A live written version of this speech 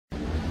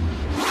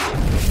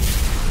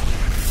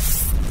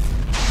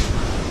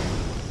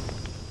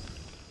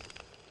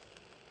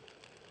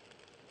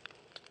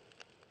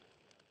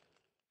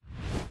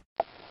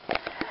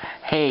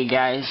Hey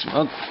guys,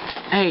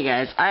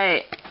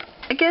 I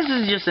guess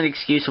this is just an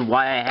excuse of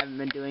why I haven't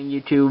been doing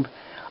YouTube.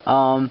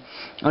 I'm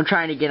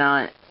trying to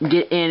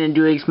get in and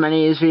do as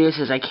many of these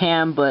videos as I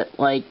can, but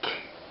like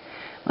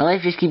my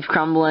life just keeps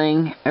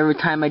crumbling every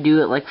time I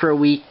do it, like for a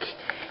week.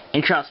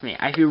 And trust me,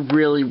 I feel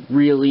really,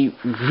 really,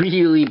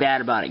 really bad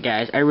about it,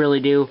 guys. I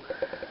really do.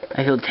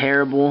 I feel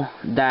terrible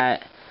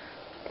that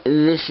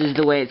this is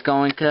the way it's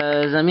going,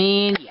 cause I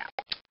mean, yeah,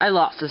 I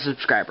lost a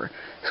subscriber,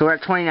 so we're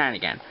at 29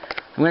 again.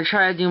 I'm gonna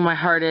try to do my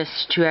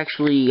hardest to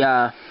actually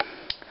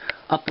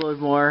upload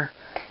more.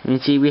 You can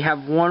see we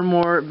have one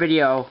more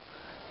video,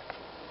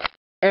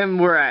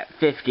 and we're at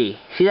 50.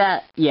 See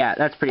that? Yeah,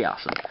 that's pretty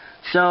awesome.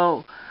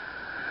 So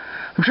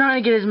I'm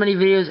trying to get as many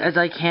videos as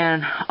I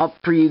can up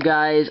for you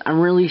guys.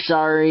 I'm really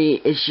sorry.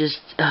 It's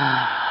just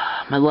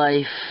my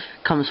life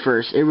comes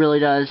first. It really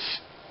does.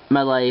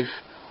 My life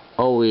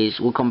always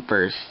will come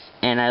first,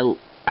 and I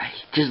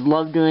just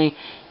love doing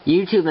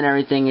YouTube and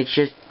everything. It's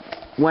just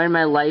when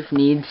my life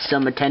needs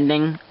some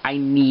attending, I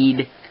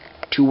need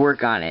to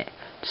work on it.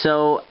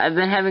 So I've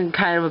been having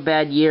kind of a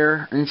bad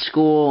year in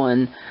school,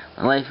 and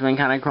my life has been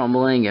kind of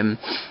crumbling, and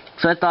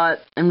so I thought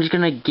I'm just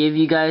gonna give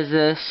you guys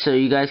this so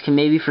you guys can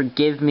maybe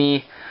forgive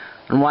me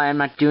on why I'm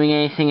not doing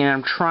anything, and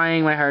I'm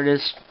trying my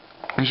hardest.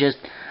 I just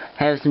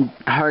have some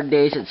hard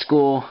days at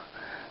school,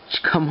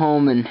 just come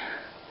home and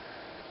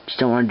just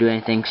don't want to do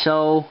anything.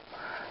 So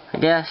I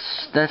guess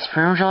that's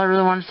pretty much all I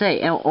really want to say.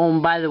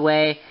 And by the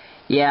way,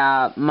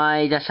 yeah,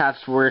 my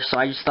desktop's worse, so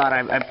I just thought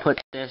I'd put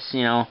this,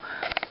 you know,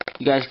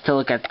 you guys can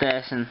look at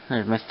this, and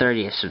there's my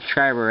 30th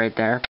subscriber right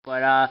there.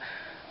 But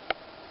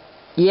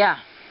yeah,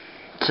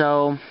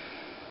 so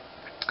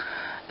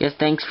I guess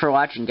thanks for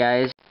watching,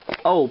 guys.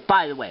 Oh,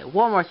 by the way,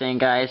 one more thing,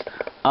 guys.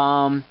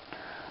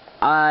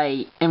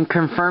 I am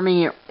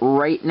confirming it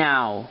right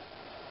now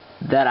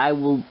that I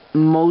will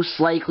most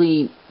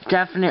likely,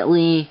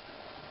 definitely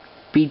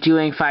be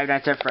doing Five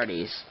Nights at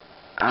Freddy's.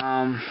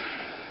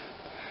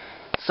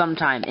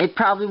 Sometime. It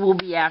probably will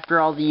be after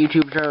all the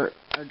YouTubers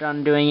are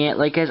done doing it.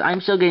 Like, cause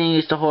I'm still getting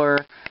used to horror,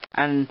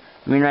 and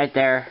I mean, right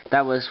there,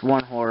 that was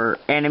one horror,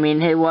 and I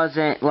mean, it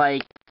wasn't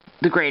like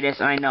the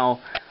greatest. And I know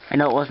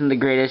it wasn't the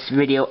greatest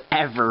video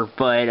ever,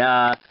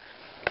 but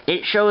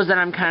it shows that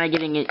I'm kind of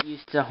getting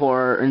used to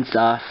horror and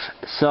stuff.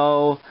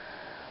 So,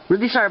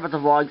 really sorry about the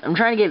vlog. I'm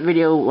trying to get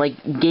video like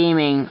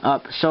gaming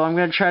up, so I'm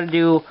gonna try to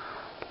do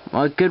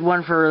a good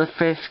one for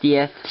the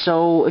 50th.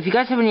 So, if you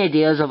guys have any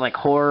ideas of like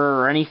horror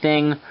or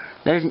anything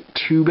that isn't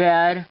too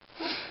bad,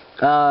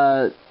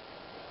 or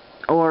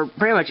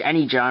pretty much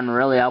any genre,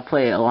 really, I'll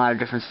play a lot of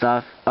different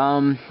stuff,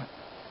 then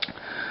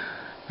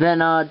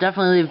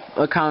definitely leave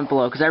a comment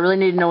below, because I really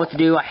need to know what to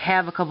do. I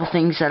have a couple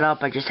things set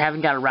up, I just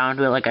haven't got around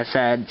to it, like I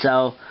said.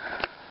 So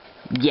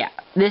yeah,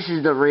 this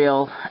is the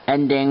real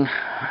ending.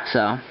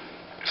 So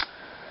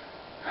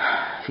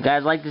if you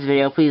guys like this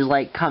video, please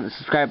like, comment,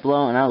 subscribe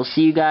below, and I will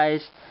see you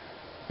guys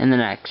in the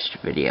next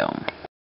video.